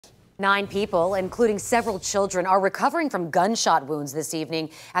9 people, including several children, are recovering from gunshot wounds this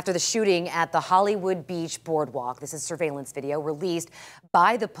evening after the shooting at the Hollywood Beach boardwalk. This is surveillance video released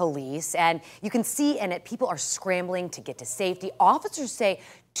by the police, and you can see in it people are scrambling to get to safety. Officers say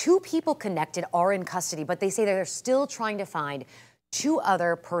 2 people connected are in custody, but they say they're still trying to find 2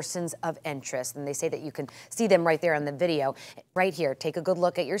 other persons of interest, and they say that you can see them right there on the video. Right here, take a good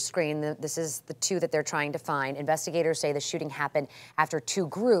look at your screen. This is the 2 that they're trying to find. Investigators say the shooting happened after 2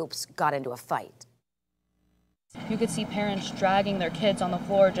 groups got into a fight. You could see parents dragging their kids on the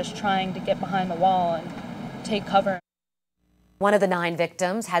floor, just trying to get behind the wall and take cover. One of the 9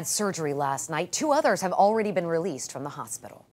 victims had surgery last night. 2 others have already been released from the hospital.